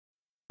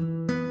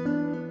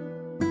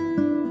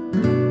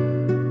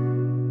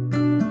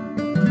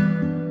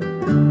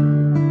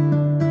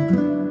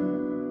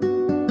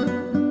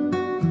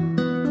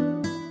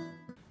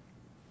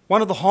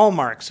One of the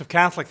hallmarks of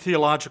Catholic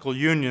Theological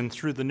Union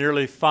through the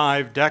nearly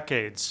 5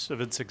 decades of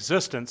its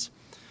existence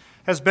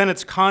has been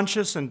its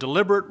conscious and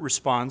deliberate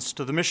response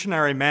to the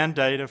missionary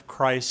mandate of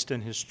Christ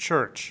and His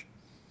Church.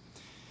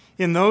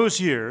 In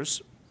those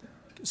years,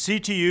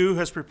 CTU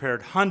has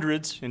prepared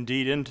hundreds,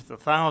 indeed into the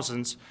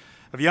thousands,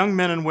 of young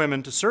men and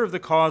women to serve the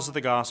cause of the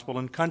gospel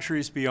in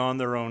countries beyond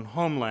their own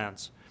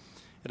homelands.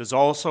 It has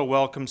also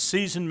welcomed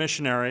seasoned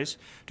missionaries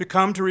to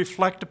come to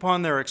reflect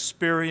upon their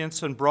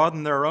experience and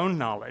broaden their own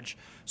knowledge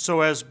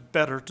so as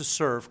better to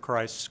serve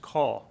Christ's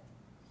call.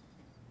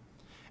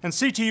 And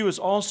CTU has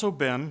also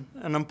been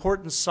an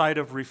important site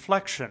of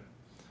reflection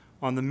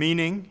on the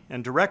meaning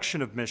and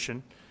direction of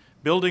mission,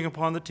 building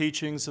upon the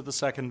teachings of the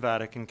Second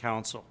Vatican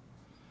Council.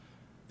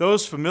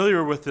 Those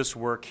familiar with this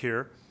work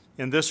here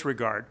in this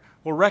regard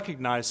will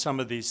recognize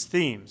some of these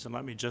themes, and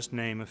let me just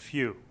name a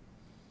few.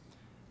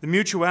 The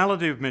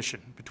mutuality of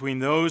mission between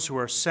those who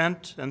are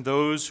sent and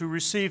those who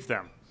receive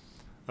them,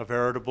 a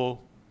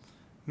veritable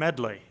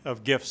medley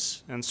of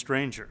gifts and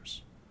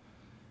strangers.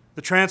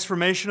 The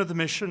transformation of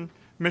the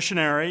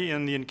missionary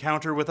in the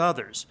encounter with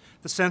others,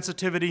 the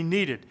sensitivity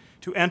needed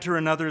to enter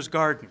another's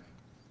garden,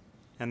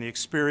 and the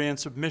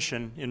experience of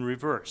mission in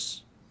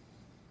reverse.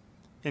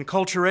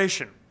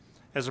 Enculturation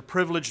as a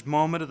privileged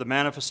moment of the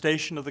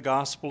manifestation of the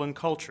gospel in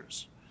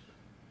cultures.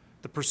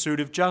 The pursuit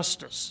of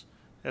justice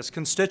as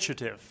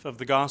constitutive of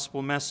the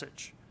gospel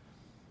message.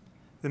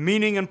 The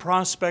meaning and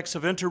prospects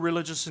of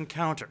interreligious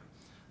encounter,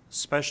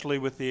 especially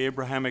with the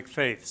Abrahamic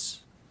faiths.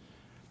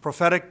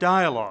 Prophetic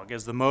dialogue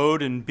as the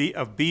mode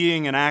of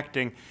being and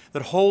acting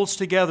that holds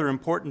together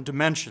important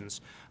dimensions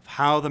of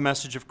how the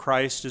message of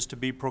Christ is to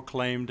be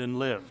proclaimed and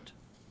lived.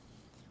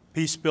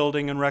 Peace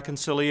building and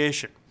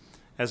reconciliation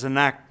as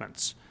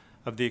enactments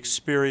of the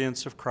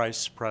experience of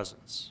Christ's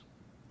presence.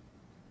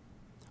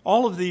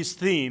 All of these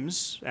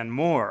themes and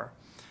more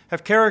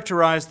have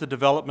characterized the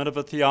development of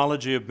a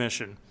theology of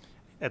mission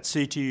at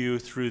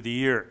CTU through the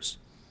years.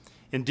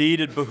 Indeed,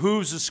 it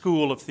behooves the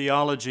School of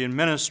Theology and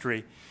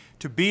Ministry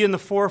to be in the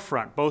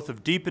forefront both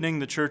of deepening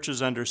the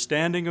Church's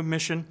understanding of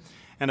mission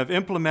and of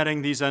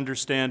implementing these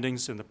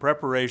understandings in the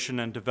preparation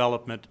and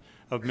development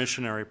of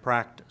missionary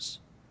practice.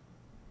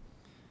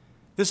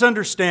 This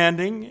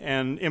understanding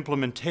and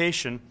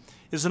implementation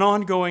is an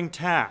ongoing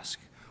task,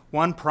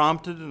 one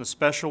prompted in a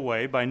special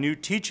way by new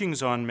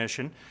teachings on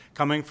mission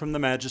coming from the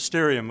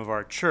magisterium of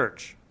our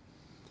Church.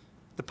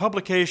 The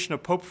publication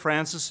of Pope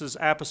Francis's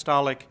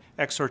apostolic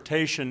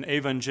exhortation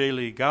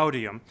Evangelii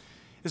Gaudium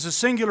is a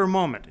singular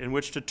moment in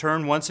which to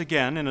turn once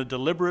again in a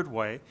deliberate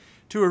way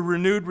to a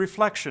renewed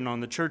reflection on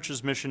the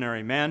Church's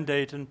missionary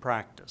mandate and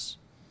practice.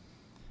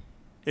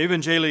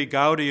 Evangelii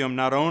Gaudium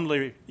not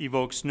only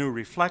evokes new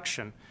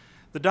reflection,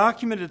 the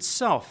document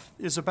itself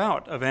is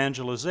about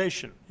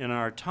evangelization in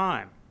our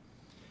time.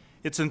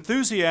 Its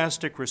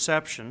enthusiastic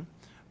reception,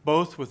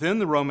 both within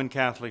the Roman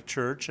Catholic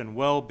Church and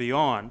well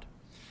beyond,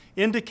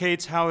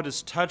 indicates how it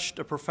has touched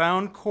a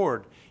profound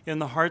chord in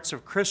the hearts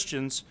of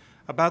Christians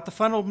about the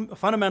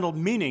fundamental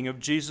meaning of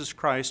Jesus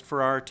Christ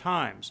for our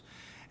times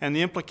and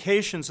the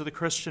implications of the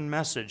Christian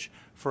message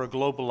for a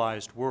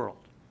globalized world.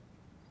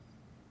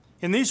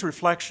 In these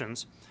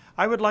reflections,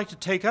 I would like to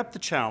take up the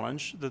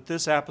challenge that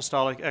this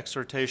apostolic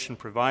exhortation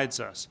provides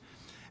us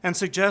and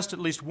suggest at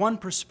least one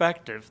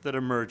perspective that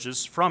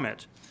emerges from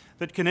it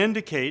that can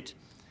indicate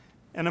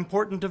an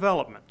important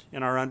development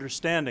in our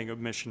understanding of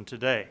mission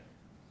today.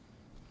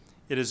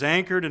 It is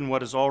anchored in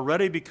what has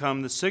already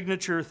become the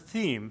signature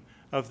theme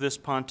of this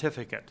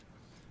pontificate,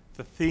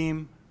 the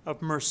theme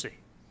of mercy,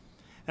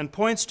 and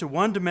points to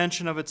one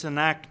dimension of its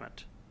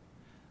enactment,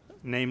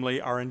 namely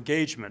our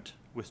engagement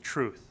with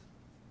truth.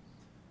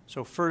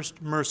 So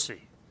first,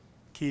 mercy,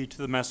 key to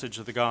the message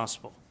of the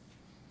gospel.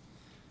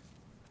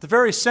 The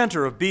very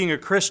center of being a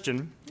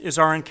Christian is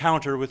our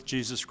encounter with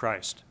Jesus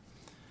Christ.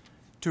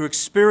 To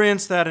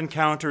experience that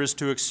encounter is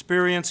to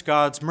experience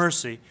God's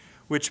mercy,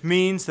 which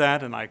means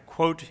that, and I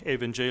quote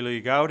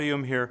Evangelii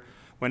Gaudium here,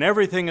 when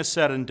everything is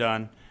said and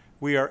done,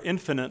 we are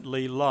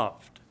infinitely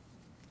loved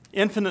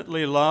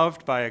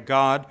by a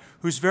God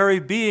whose very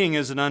being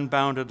is an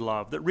unbounded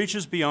love that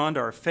reaches beyond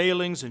our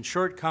failings and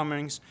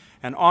shortcomings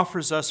and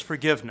offers us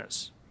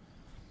forgiveness.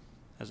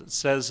 As it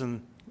says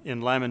in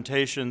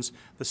Lamentations,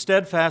 the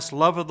steadfast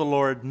love of the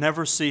Lord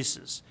never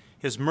ceases.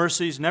 His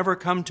mercies never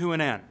come to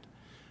an end.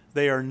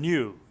 They are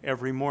new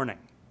every morning.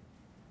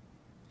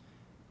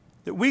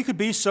 That we could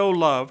be so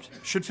loved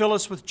should fill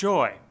us with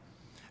joy,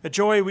 a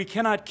joy we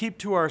cannot keep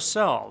to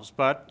ourselves,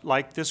 but,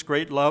 like this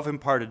great love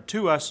imparted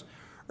to us,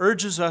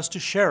 urges us to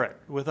share it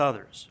with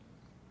others.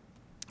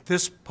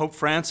 This Pope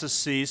Francis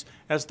sees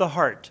as the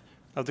heart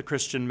of the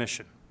Christian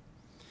mission.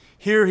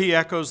 Here he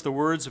echoes the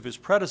words of his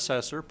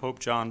predecessor, Pope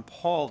John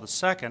Paul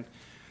II,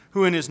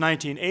 who in his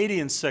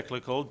 1980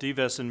 encyclical,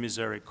 Dives in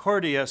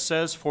Misericordia,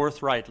 says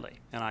forthrightly,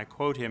 and I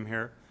quote him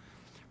here,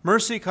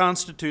 "Mercy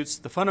constitutes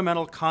the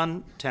fundamental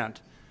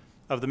content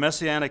of the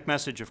messianic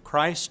message of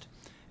Christ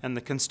and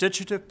the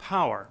constitutive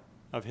power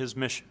of his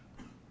mission."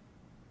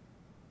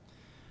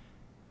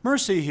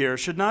 Mercy here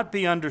should not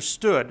be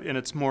understood in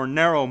its more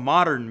narrow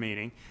modern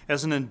meaning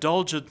as an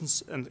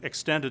indulgence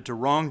extended to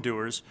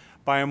wrongdoers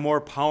by a more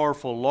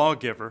powerful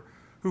lawgiver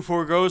who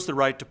forgoes the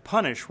right to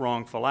punish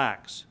wrongful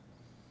acts.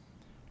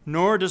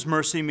 Nor does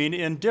mercy mean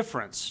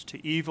indifference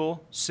to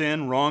evil,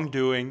 sin,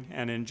 wrongdoing,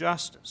 and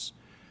injustice.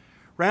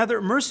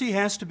 Rather, mercy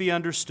has to be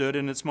understood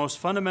in its most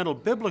fundamental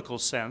biblical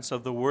sense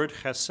of the word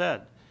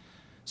chesed,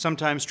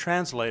 sometimes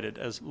translated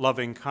as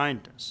loving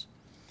kindness.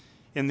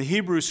 In the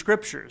Hebrew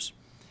Scriptures,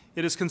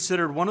 it is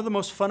considered one of the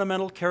most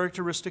fundamental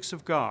characteristics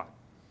of God,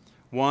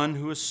 one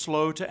who is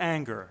slow to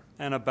anger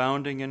and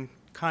abounding in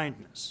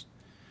kindness.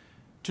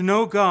 To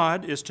know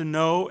God is to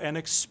know and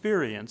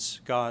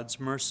experience God's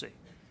mercy.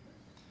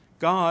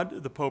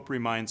 God, the Pope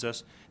reminds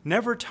us,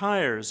 never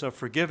tires of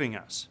forgiving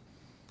us.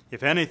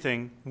 If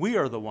anything, we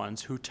are the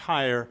ones who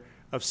tire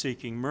of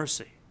seeking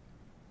mercy.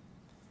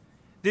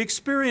 The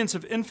experience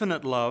of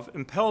infinite love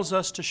impels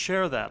us to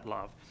share that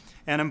love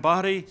and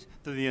embody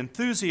the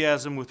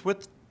enthusiasm with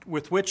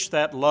which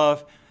that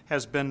love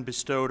has been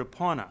bestowed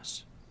upon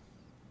us.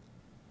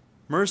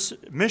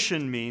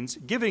 Mission means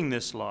giving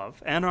this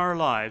love and our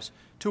lives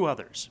to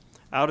others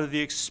out of the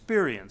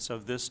experience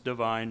of this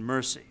divine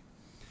mercy.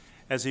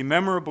 As he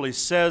memorably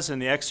says in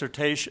the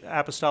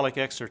apostolic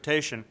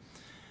exhortation,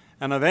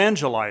 an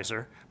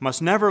evangelizer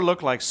must never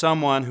look like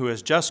someone who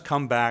has just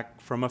come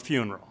back from a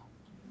funeral.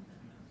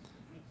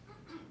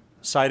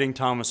 Citing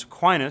Thomas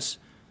Aquinas,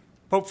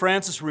 Pope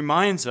Francis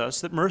reminds us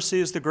that mercy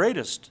is the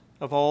greatest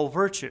of all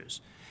virtues,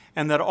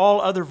 and that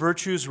all other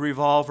virtues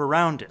revolve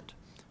around it.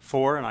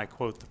 For, and I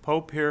quote the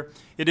Pope here,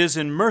 it is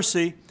in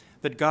mercy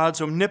that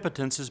God's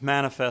omnipotence is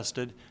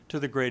manifested to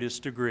the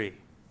greatest degree.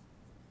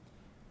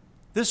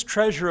 This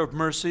treasure of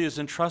mercy is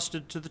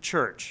entrusted to the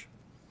Church.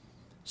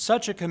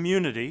 Such a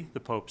community, the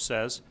Pope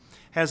says,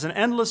 has an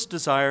endless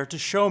desire to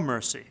show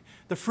mercy,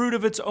 the fruit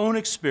of its own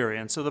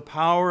experience of the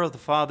power of the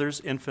Father's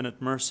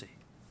infinite mercy.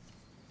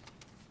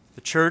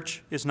 The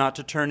Church is not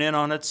to turn in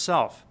on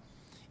itself,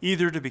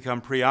 either to become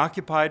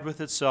preoccupied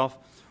with itself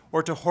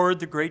or to hoard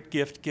the great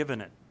gift given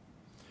it.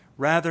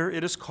 Rather,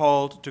 it is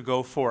called to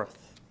go forth.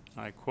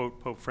 I quote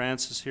Pope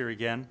Francis here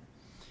again.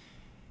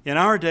 In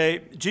our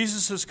day,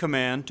 Jesus'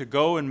 command to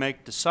go and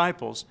make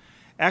disciples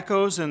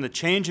echoes in the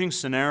changing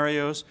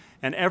scenarios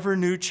and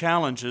ever-new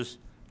challenges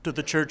to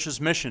the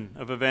Church's mission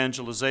of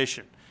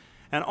evangelization,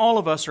 and all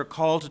of us are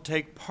called to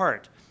take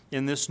part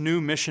in this new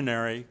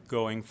missionary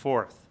going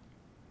forth.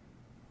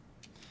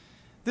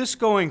 This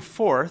going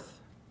forth,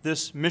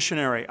 this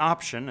missionary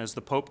option, as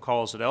the Pope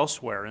calls it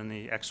elsewhere in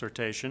the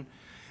exhortation,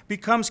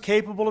 becomes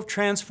capable of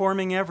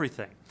transforming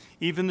everything,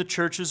 even the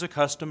Church's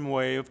accustomed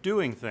way of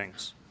doing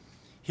things.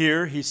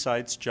 Here he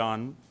cites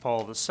John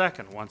Paul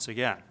II once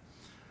again.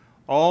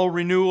 All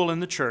renewal in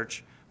the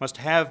Church must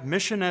have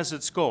mission as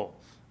its goal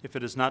if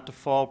it is not to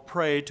fall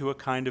prey to a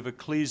kind of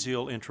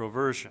ecclesial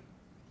introversion.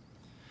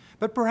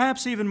 But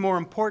perhaps even more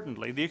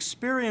importantly, the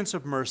experience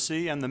of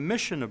mercy and the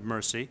mission of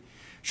mercy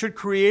should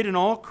create in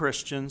all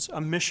Christians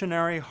a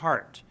missionary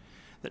heart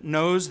that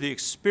knows the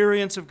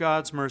experience of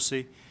God's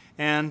mercy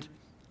and,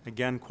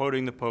 again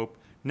quoting the Pope,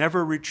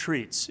 never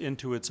retreats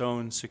into its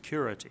own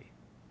security.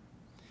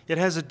 It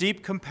has a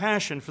deep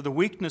compassion for the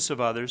weakness of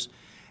others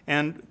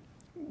and,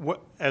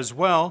 as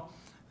well,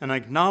 an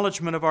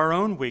acknowledgement of our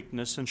own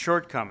weakness and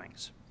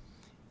shortcomings.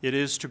 It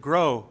is to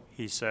grow,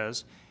 he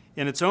says,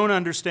 in its own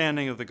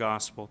understanding of the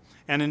gospel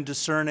and in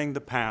discerning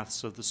the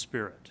paths of the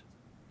Spirit.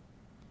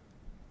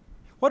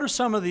 What are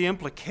some of the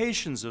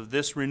implications of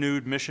this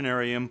renewed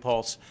missionary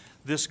impulse,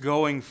 this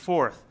going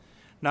forth,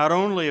 not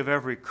only of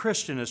every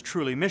Christian as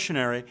truly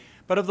missionary,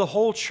 but of the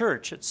whole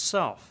Church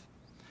itself?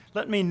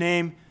 Let me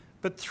name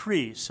but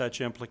 3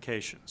 such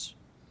implications.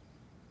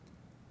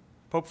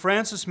 Pope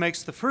Francis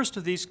makes the first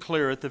of these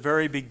clear at the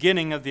very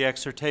beginning of the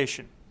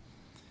exhortation.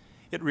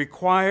 It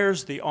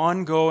requires the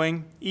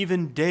ongoing,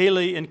 even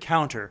daily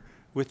encounter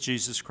with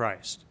Jesus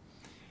Christ.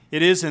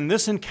 It is in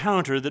this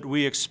encounter that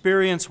we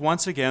experience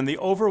once again the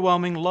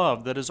overwhelming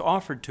love that is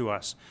offered to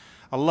us,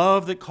 a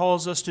love that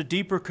calls us to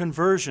deeper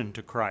conversion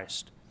to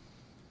Christ.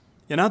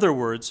 In other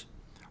words,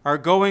 our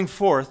going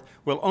forth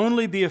will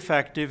only be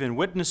effective in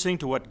witnessing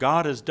to what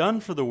God has done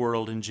for the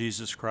world in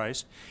Jesus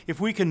Christ if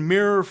we can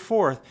mirror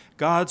forth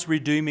God's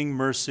redeeming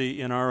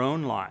mercy in our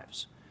own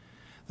lives.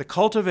 The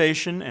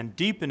cultivation and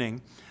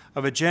deepening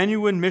of a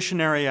genuine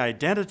missionary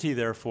identity,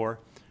 therefore,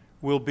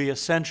 will be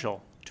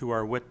essential to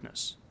our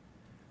witness.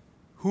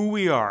 Who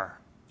we are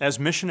as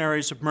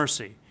missionaries of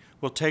mercy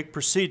will take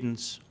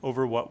precedence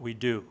over what we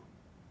do.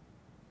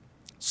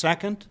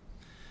 Second,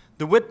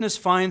 the witness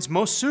finds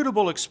most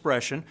suitable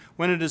expression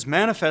when it is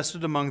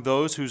manifested among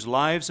those whose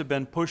lives have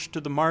been pushed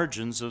to the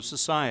margins of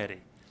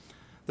society,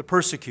 the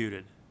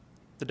persecuted,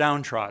 the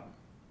downtrodden,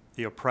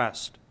 the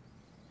oppressed.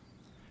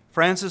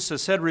 Francis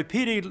has said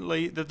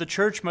repeatedly that the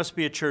Church must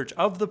be a church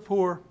of the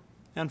poor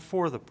and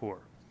for the poor.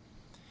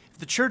 If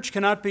the Church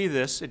cannot be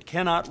this, it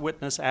cannot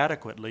witness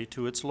adequately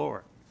to its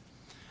Lord.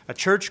 A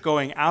church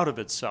going out of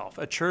itself,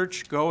 a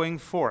church going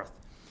forth,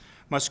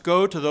 must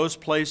go to those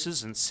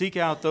places and seek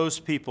out those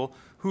people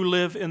who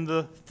live in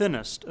the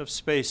thinnest of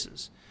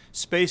spaces,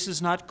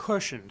 spaces not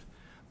cushioned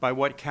by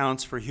what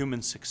counts for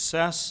human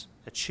success,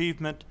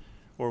 achievement,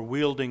 or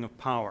wielding of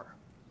power.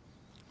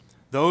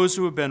 Those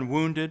who have been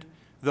wounded,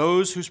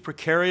 those whose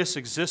precarious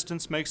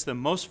existence makes them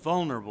most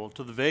vulnerable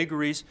to the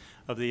vagaries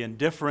of the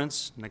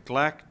indifference,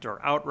 neglect,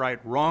 or outright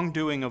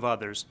wrongdoing of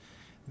others,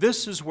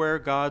 this is where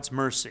God's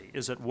mercy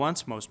is at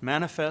once most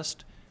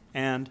manifest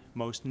and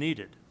most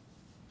needed.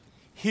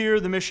 Here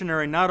the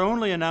missionary not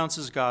only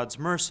announces God's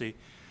mercy,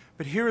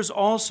 but here is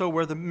also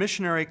where the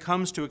missionary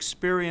comes to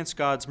experience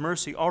God's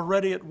mercy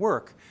already at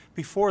work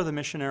before the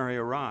missionary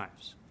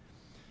arrives.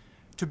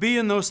 To be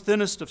in those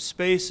thinnest of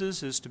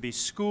spaces is to be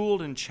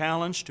schooled and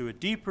challenged to a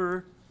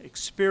deeper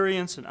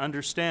experience and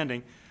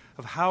understanding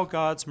of how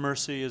God's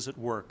mercy is at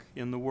work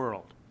in the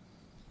world.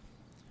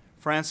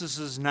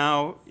 Francis's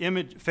now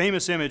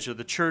famous image of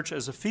the church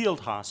as a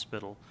field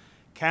hospital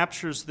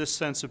captures this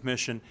sense of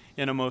mission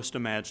in a most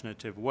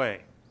imaginative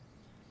way.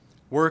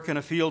 Work in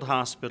a field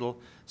hospital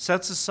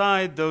sets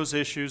aside those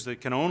issues that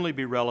can only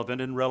be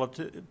relevant in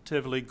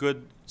relatively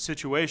good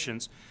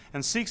situations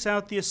and seeks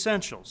out the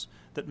essentials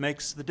that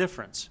makes the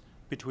difference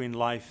between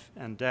life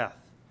and death,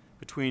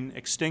 between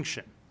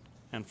extinction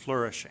and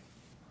flourishing.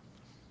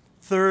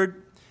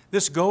 Third,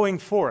 this going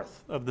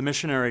forth of the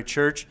missionary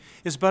church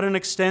is but an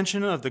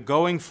extension of the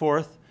going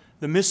forth,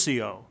 the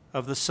missio,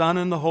 of the Son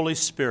and the Holy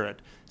Spirit,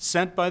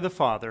 sent by the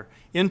Father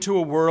into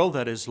a world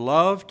that is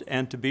loved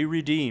and to be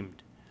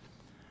redeemed.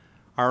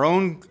 Our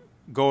own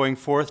going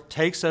forth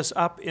takes us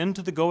up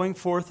into the going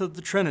forth of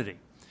the Trinity,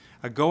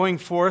 a going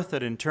forth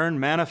that in turn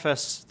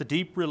manifests the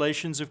deep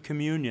relations of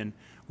communion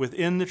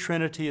within the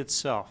Trinity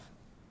itself.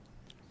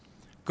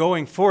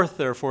 Going forth,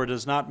 therefore,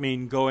 does not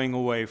mean going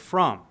away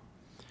from.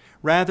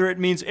 Rather, it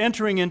means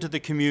entering into the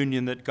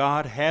communion that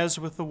God has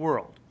with the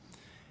world,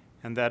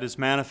 and that is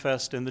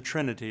manifest in the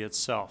Trinity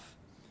itself.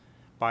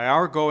 By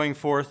our going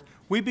forth,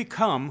 we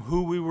become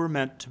who we were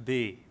meant to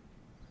be.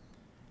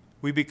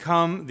 We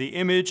become the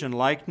image and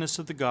likeness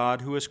of the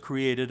God who has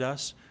created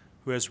us,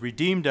 who has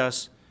redeemed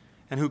us,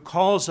 and who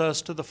calls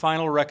us to the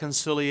final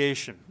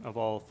reconciliation of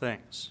all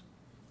things.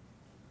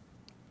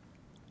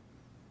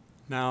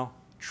 Now,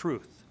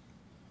 truth.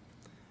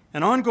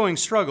 An ongoing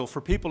struggle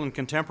for people in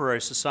contemporary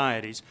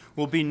societies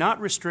will be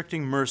not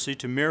restricting mercy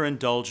to mere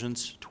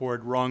indulgence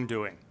toward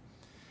wrongdoing.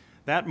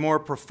 That more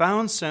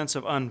profound sense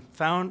of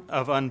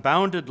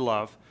unbounded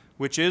love,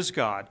 which is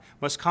God,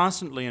 must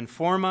constantly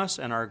inform us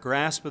and our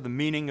grasp of the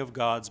meaning of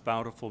God's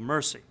bountiful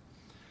mercy.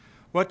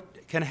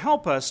 What can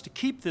help us to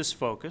keep this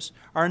focus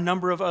are a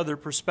number of other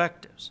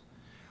perspectives.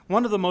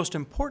 One of the most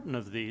important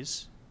of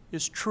these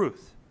is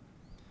truth.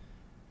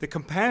 The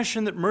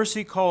compassion that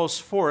mercy calls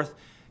forth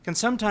can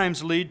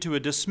sometimes lead to a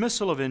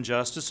dismissal of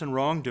injustice and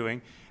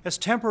wrongdoing as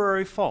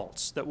temporary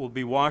faults that will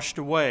be washed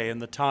away in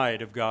the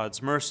tide of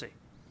God's mercy.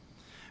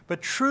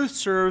 But truth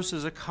serves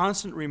as a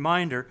constant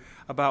reminder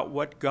about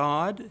what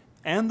God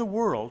and the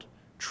world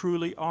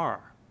truly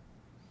are.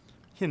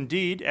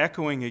 Indeed,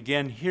 echoing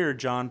again here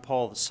John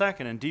Paul II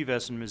in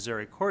Dives in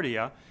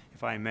Misericordia,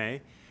 if I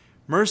may,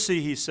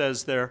 mercy, he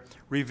says there,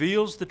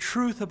 reveals the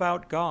truth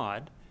about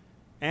God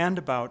and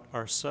about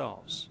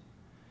ourselves.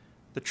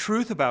 The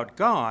truth about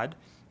God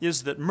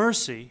is that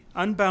mercy,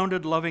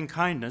 unbounded loving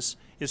kindness,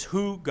 is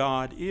who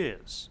God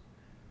is.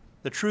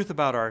 The truth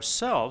about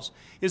ourselves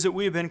is that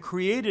we have been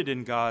created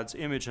in God's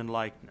image and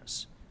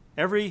likeness.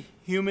 Every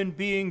human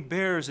being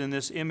bears in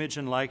this image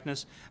and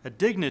likeness a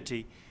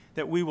dignity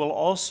that we will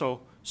also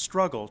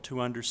struggle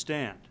to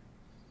understand.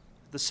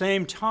 At the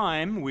same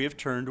time, we have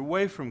turned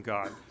away from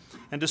God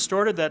and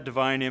distorted that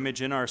divine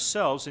image in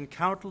ourselves in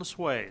countless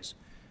ways,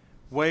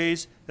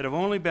 ways that have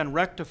only been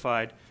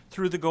rectified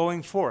through the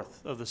going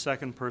forth of the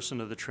second person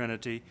of the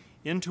Trinity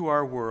into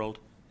our world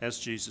as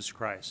Jesus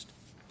Christ.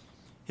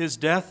 His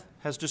death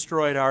has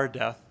destroyed our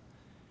death,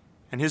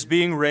 and his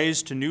being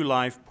raised to new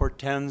life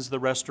portends the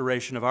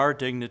restoration of our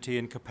dignity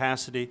and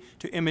capacity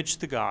to image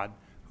the God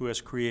who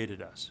has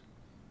created us.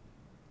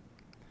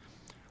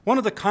 One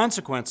of the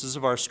consequences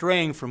of our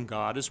straying from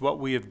God is what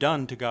we have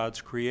done to God's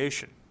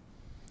creation.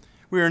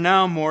 We are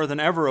now more than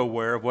ever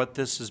aware of what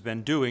this has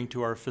been doing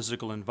to our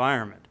physical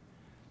environment.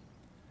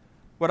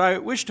 What I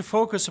wish to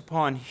focus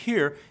upon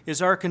here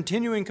is our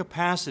continuing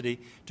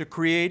capacity to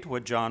create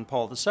what John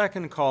Paul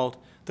II called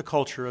the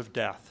culture of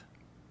death.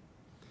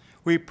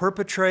 We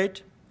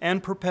perpetrate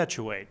and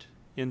perpetuate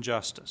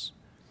injustice.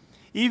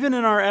 Even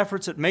in our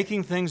efforts at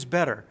making things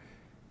better,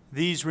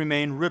 these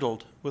remain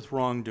riddled with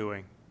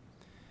wrongdoing.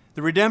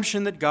 The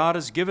redemption that God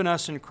has given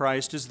us in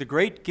Christ is the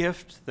great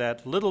gift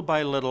that, little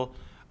by little,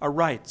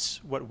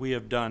 arights what we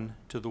have done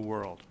to the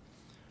world.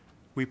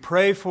 We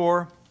pray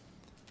for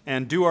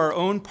and do our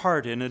own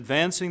part in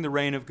advancing the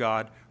reign of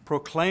God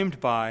proclaimed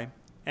by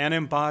and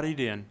embodied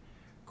in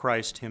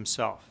Christ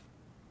himself.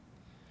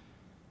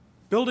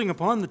 Building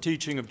upon the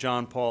teaching of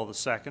John Paul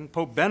II,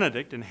 Pope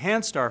Benedict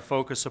enhanced our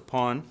focus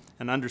upon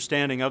an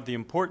understanding of the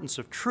importance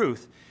of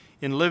truth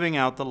in living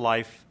out the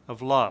life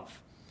of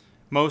love,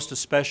 most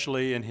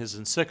especially in his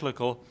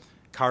encyclical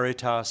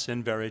caritas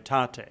in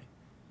veritate,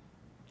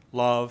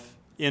 love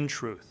in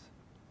truth.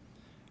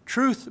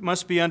 Truth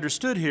must be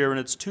understood here in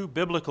its two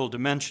biblical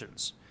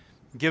dimensions,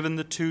 given in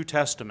the two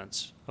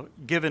testaments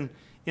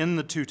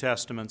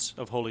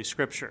of Holy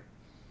Scripture.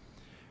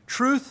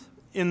 Truth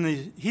in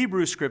the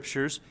Hebrew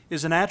Scriptures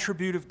is an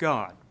attribute of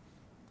God.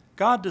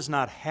 God does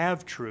not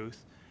have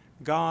truth.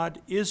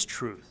 God is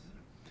truth.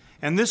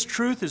 And this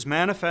truth is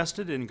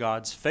manifested in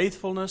God's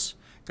faithfulness,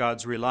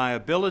 God's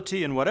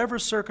reliability, in whatever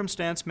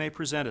circumstance may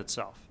present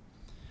itself.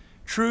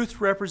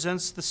 Truth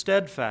represents the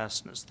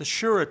steadfastness, the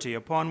surety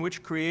upon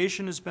which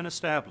creation has been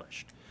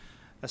established,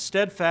 a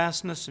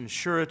steadfastness and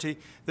surety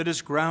that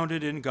is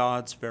grounded in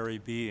God's very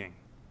being.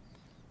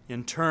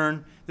 In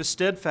turn, the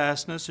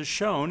steadfastness is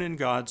shown in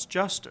God's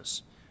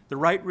justice, the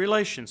right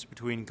relations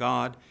between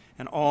God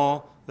and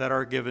all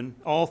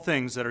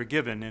things that are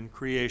given in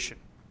creation.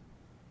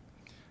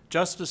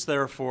 Justice,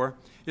 therefore,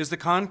 is the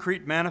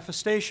concrete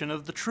manifestation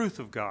of the truth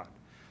of God,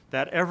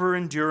 that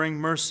ever-enduring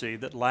mercy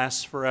that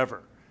lasts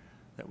forever,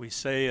 that we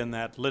say in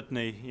that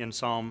litany in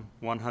Psalm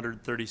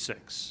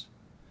 136.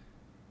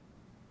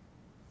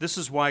 This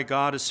is why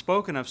God is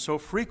spoken of so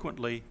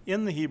frequently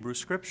in the Hebrew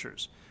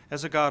Scriptures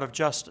as a God of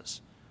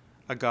justice,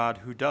 a God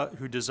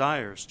who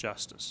desires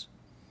justice.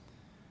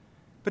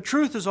 But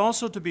truth is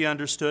also to be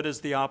understood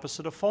as the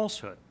opposite of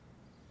falsehood.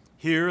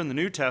 Here in the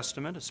New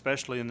Testament,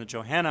 especially in the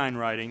Johannine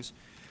writings,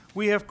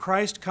 we have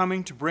Christ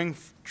coming to bring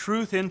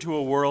truth into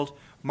a world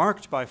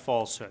marked by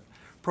falsehood,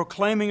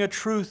 proclaiming a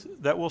truth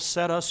that will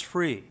set us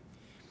free.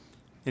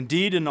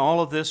 Indeed, in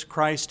all of this,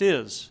 Christ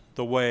is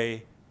the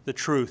way, the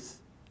truth,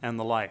 and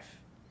the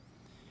life.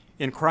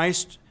 In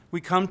Christ,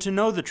 we come to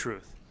know the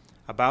truth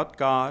about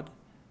God,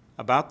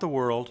 about the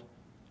world,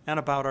 and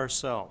about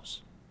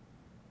ourselves.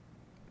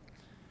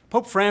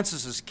 Pope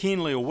Francis is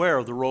keenly aware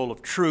of the role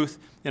of truth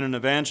in an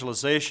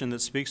evangelization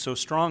that speaks so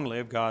strongly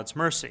of God's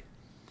mercy.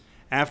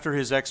 After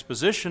his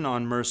exposition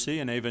on mercy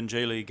in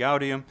Evangelii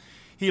Gaudium,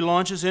 he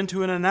launches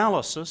into an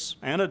analysis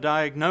and a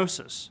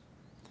diagnosis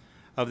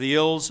of the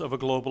ills of a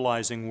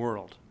globalizing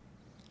world.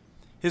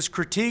 His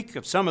critique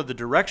of some of the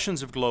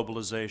directions of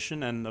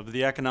globalization and of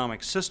the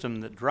economic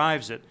system that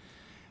drives it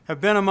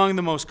have been among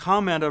the most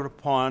commented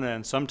upon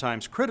and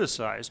sometimes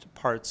criticized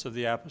parts of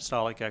the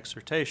apostolic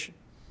exhortation.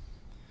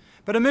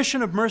 But a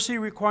mission of mercy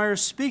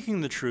requires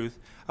speaking the truth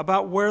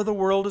about where the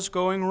world is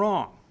going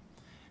wrong,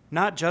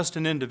 not just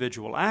in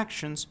individual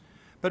actions,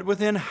 but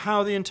within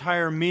how the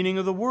entire meaning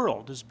of the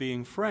world is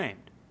being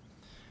framed.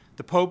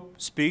 The Pope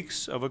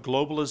speaks of a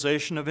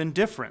globalization of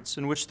indifference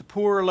in which the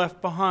poor are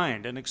left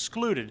behind and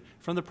excluded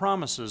from the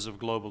promises of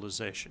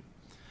globalization,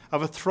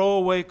 of a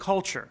throwaway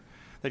culture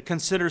that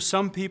considers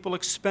some people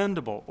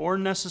expendable or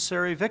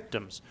necessary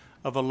victims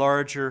of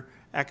larger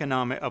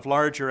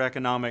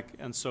economic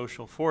and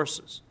social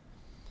forces.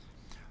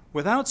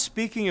 Without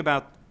speaking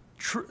the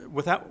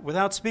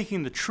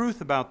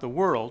truth about the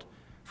world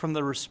from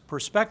the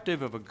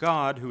perspective of a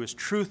God who is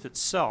truth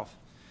itself,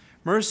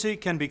 mercy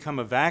can become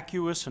a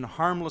vacuous and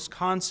harmless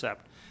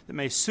concept that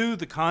may soothe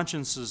the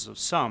consciences of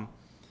some,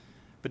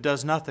 but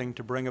does nothing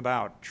to bring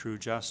about true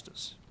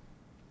justice.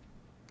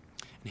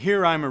 And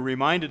here I'm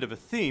reminded of a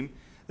theme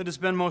that has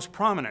been most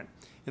prominent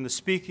in the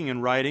speaking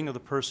and writing of the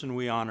person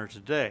we honor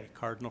today,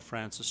 Cardinal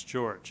Francis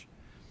George.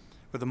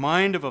 With the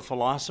mind of a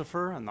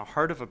philosopher and the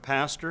heart of a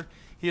pastor,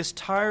 he is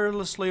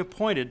tirelessly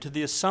appointed to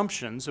the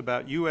assumptions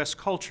about U.S.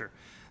 culture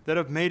that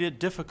have made it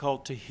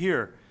difficult to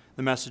hear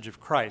the message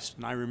of Christ.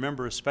 And I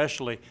remember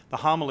especially the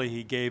homily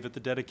he gave at the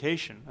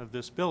dedication of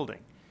this building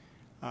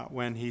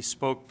when he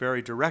spoke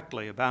very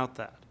directly about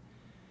that.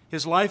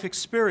 His life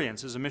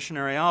experience as a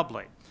missionary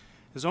oblate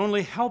has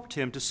only helped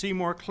him to see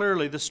more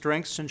clearly the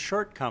strengths and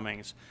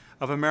shortcomings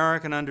of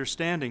American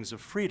understandings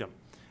of freedom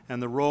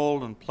and the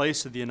role and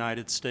place of the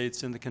United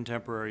States in the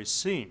contemporary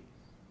scene,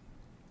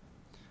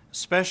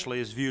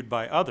 especially as viewed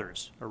by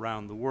others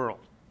around the world.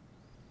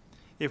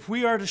 If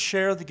we are to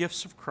share the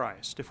gifts of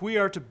Christ, if we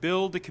are to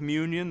build the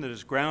communion that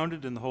is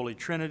grounded in the Holy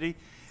Trinity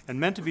and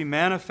meant to be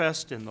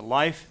manifest in the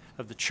life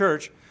of the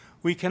Church,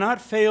 we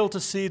cannot fail to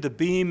see the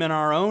beam in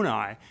our own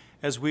eye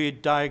as we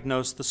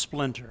diagnose the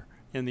splinter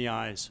in the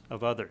eyes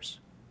of others.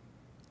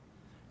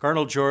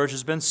 Cardinal George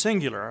has been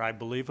singular, I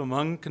believe,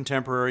 among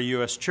contemporary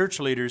U.S. church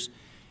leaders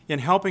in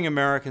helping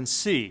Americans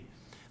see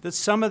that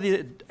some of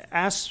the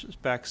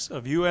aspects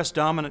of U.S.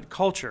 dominant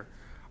culture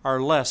are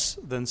less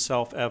than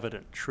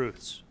self-evident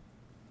truths.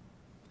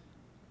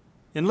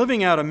 In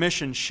living out a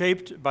mission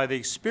shaped by the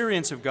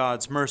experience of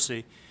God's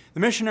mercy, the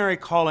missionary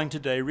calling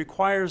today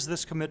requires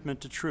this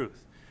commitment to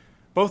truth,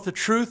 both the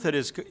truth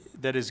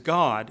that is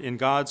God in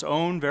God's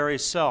own very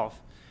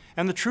self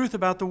and the truth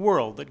about the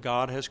world that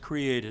God has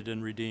created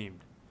and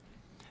redeemed.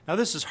 Now,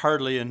 this is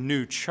hardly a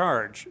new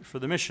charge for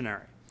the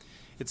missionary.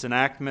 Its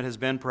enactment has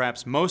been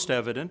perhaps most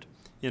evident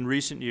in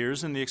recent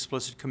years in the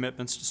explicit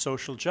commitments to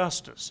social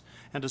justice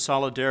and to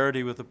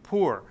solidarity with the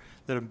poor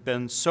that have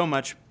been so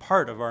much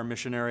part of our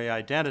missionary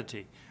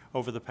identity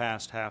over the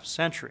past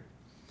half-century.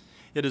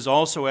 It is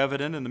also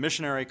evident in the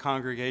missionary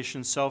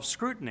congregation's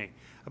self-scrutiny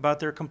about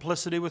their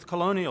complicity with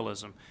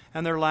colonialism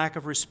and their lack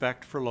of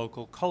respect for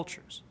local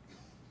cultures.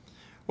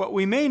 What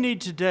we may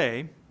need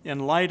today, in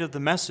light of the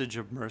message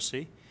of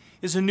mercy,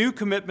 is a new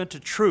commitment to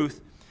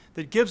truth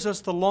that gives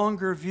us the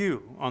longer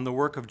view on the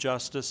work of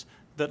justice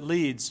that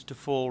leads to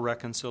full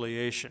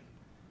reconciliation.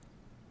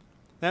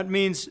 That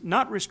means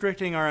not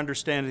restricting our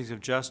understandings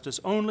of justice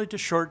only to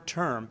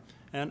short-term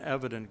and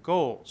evident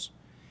goals.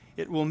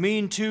 It will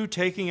mean, too,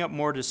 taking up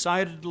more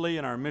decidedly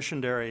in our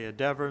missionary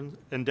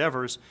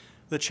endeavors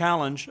the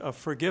challenge of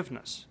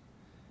forgiveness.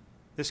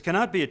 This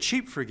cannot be a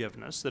cheap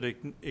forgiveness that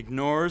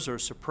ignores or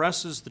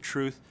suppresses the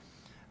truth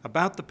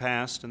about the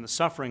past and the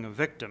suffering of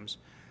victims,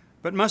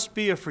 but must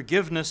be a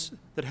forgiveness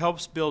that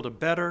helps build a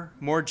better,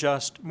 more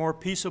just, more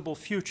peaceable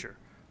future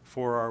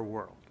for our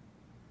world.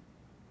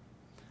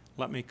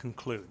 Let me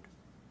conclude.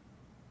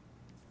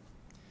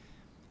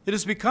 It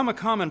has become a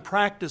common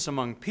practice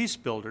among peace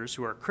builders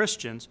who are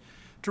Christians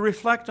to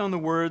reflect on the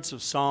words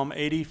of Psalm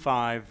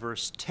 85,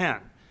 verse 10,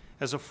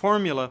 as a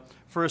formula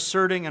for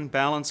asserting and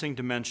balancing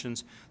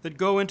dimensions that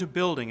go into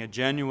building a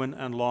genuine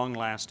and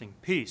long-lasting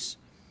peace.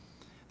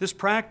 This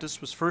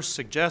practice was first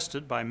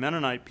suggested by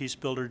Mennonite peace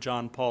builder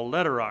John Paul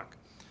Lederach,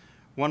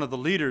 one of the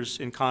leaders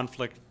in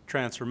conflict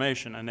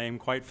transformation, a name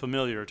quite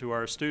familiar to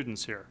our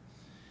students here.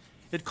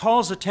 It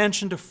calls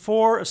attention to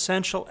four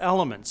essential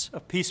elements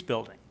of peace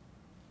building.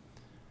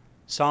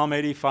 Psalm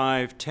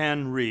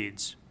 85:10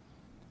 reads,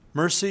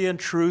 "Mercy and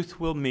truth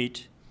will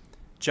meet,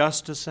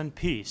 justice and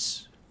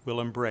peace will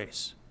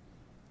embrace."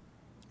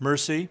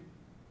 Mercy,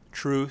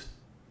 truth,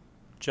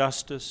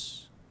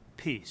 justice,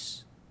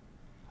 peace.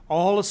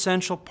 All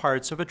essential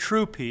parts of a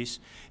true peace,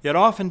 yet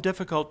often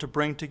difficult to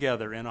bring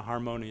together in a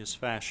harmonious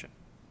fashion.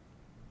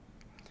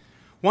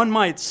 One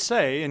might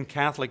say, in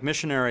Catholic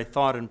missionary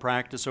thought and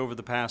practice over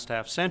the past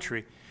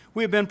half-century,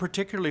 we have been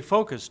particularly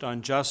focused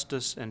on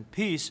justice and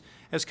peace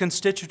as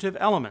constitutive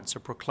elements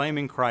of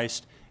proclaiming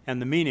Christ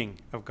and the meaning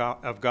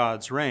of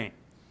God's reign.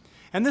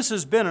 And this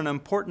has been an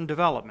important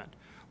development,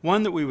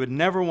 one that we would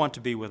never want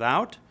to be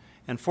without,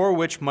 and for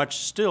which much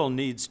still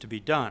needs to be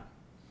done.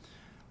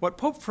 What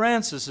Pope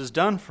Francis has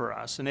done for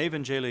us in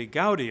Evangelii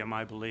Gaudium,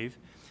 I believe,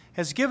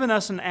 has given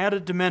us an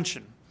added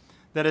dimension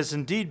that has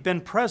indeed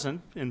been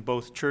present in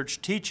both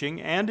church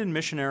teaching and in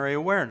missionary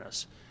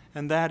awareness,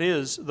 and that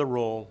is the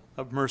role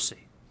of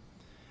mercy.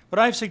 What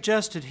I've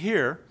suggested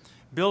here,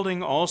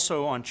 building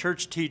also on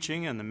church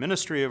teaching and the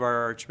ministry of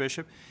our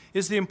Archbishop,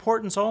 is the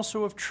importance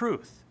also of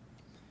truth.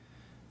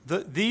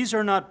 These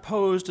are not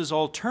posed as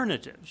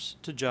alternatives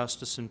to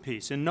justice and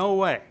peace, in no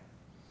way,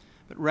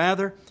 but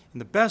rather, in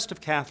the best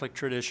of Catholic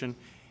tradition,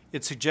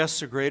 it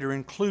suggests a greater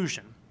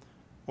inclusion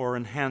or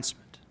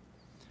enhancement.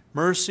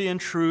 Mercy and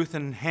truth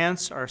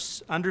enhance our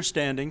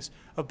understandings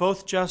of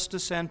both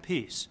justice and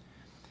peace,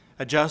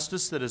 a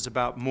justice that is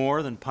about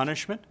more than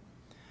punishment,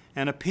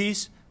 and a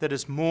peace that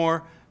is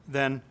more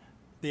than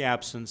the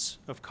absence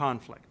of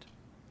conflict.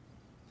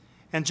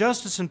 And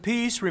justice and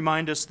peace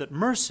remind us that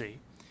mercy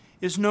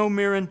is no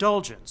mere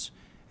indulgence,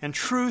 and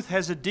truth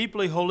has a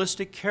deeply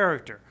holistic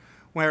character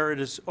where it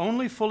is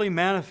only fully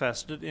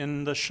manifested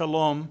in the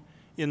shalom,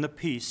 in the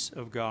peace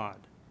of God.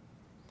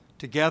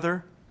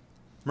 Together,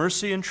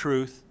 mercy and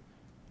truth,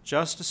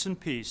 justice and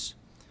peace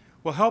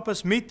will help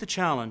us meet the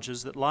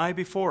challenges that lie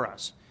before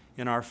us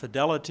in our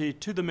fidelity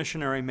to the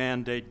missionary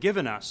mandate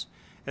given us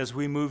as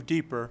we move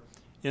deeper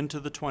into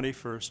the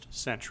 21st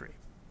century.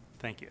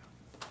 Thank you.